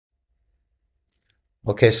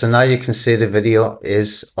Okay, so now you can see the video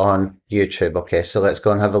is on YouTube. Okay, so let's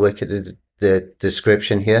go and have a look at the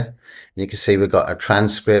description here. You can see we've got a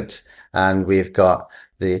transcript and we've got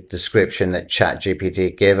the description that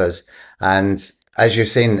ChatGPT gave us. And as you've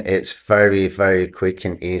seen, it's very, very quick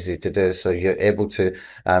and easy to do. So you're able to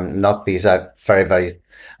knock these out very, very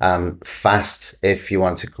fast. If you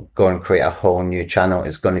want to go and create a whole new channel,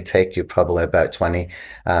 it's going to take you probably about 20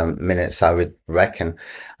 minutes, I would reckon.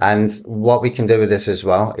 And what we can do with this as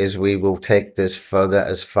well is we will take this further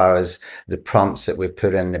as far as the prompts that we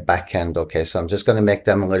put in the back end. Okay, so I'm just going to make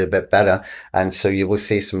them a little bit better. And so you will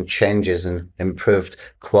see some changes and improved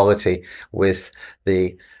quality with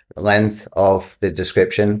the length of the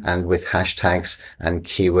description and with hashtags and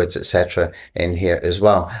keywords, etc. in here as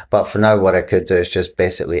well. But for now, what I could do is just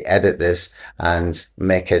basically edit this and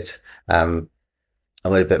make it a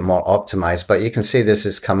little bit more optimized. But you can see this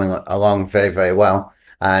is coming along very, very well.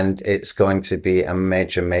 And it's going to be a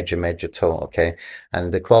major, major, major tool. Okay.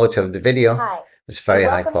 And the quality of the video is very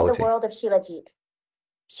high quality. Welcome to the world of Shilajit.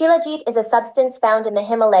 Shilajit is a substance found in the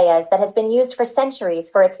Himalayas that has been used for centuries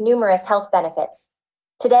for its numerous health benefits.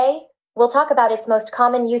 Today, we'll talk about its most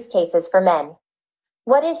common use cases for men.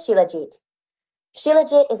 What is Shilajit?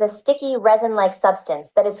 Shilajit is a sticky, resin-like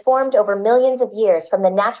substance that is formed over millions of years from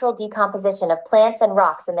the natural decomposition of plants and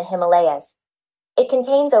rocks in the Himalayas. It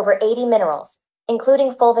contains over 80 minerals,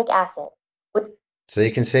 including fulvic acid. So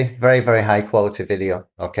you can see, very, very high quality video.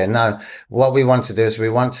 Okay, now what we want to do is we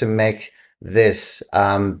want to make this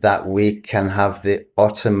that we can have the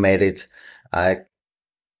automated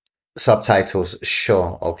subtitles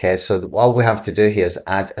show. Okay, so all we have to do here is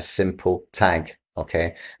add a simple tag.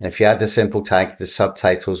 Okay, and if you add a simple tag, the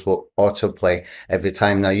subtitles will autoplay every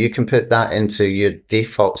time. Now you can put that into your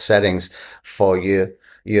default settings for your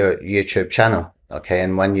YouTube channel. Okay,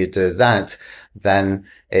 and when you do that, then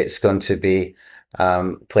it's going to be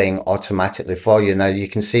playing automatically for you. Now you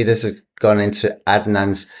can see this has gone into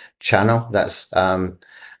Adnan's channel. That's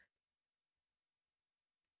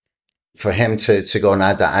for him to go and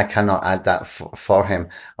add that. I cannot add that for him.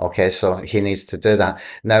 Okay, so he needs to do that.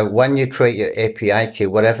 Now, when you create your API key,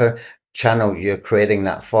 whatever channel you're creating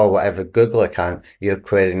that for, whatever Google account you're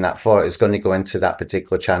creating that for, is going to go into that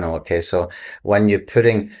particular channel. Okay, so when you're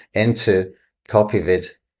putting into Copyvid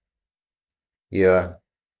your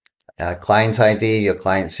client ID, your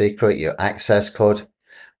client secret, your access code,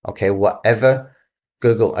 okay, whatever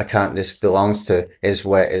Google account this belongs to is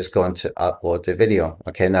where it's going to upload the video.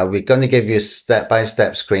 Okay, now we're going to give you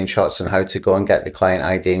step-by-step screenshots on how to go and get the client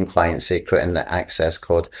ID and client secret and the access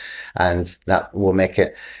code, and that will make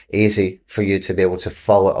it easy for you to be able to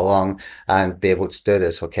follow along and be able to do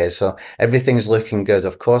this. Okay, so everything's looking good.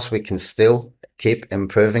 Of course, we can still keep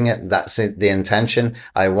improving it. That's the intention.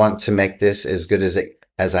 I want to make this as good as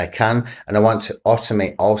I can, and I want to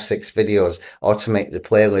automate all 6 videos, automate the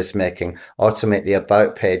playlist making, automate the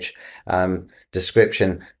about page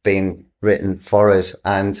description being written for us,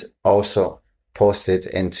 and also posted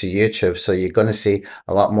into YouTube. So you're going to see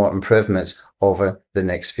a lot more improvements over the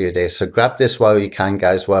next few days. So grab this while you can,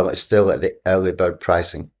 guys, while it's still at the early bird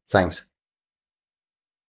pricing. Thanks.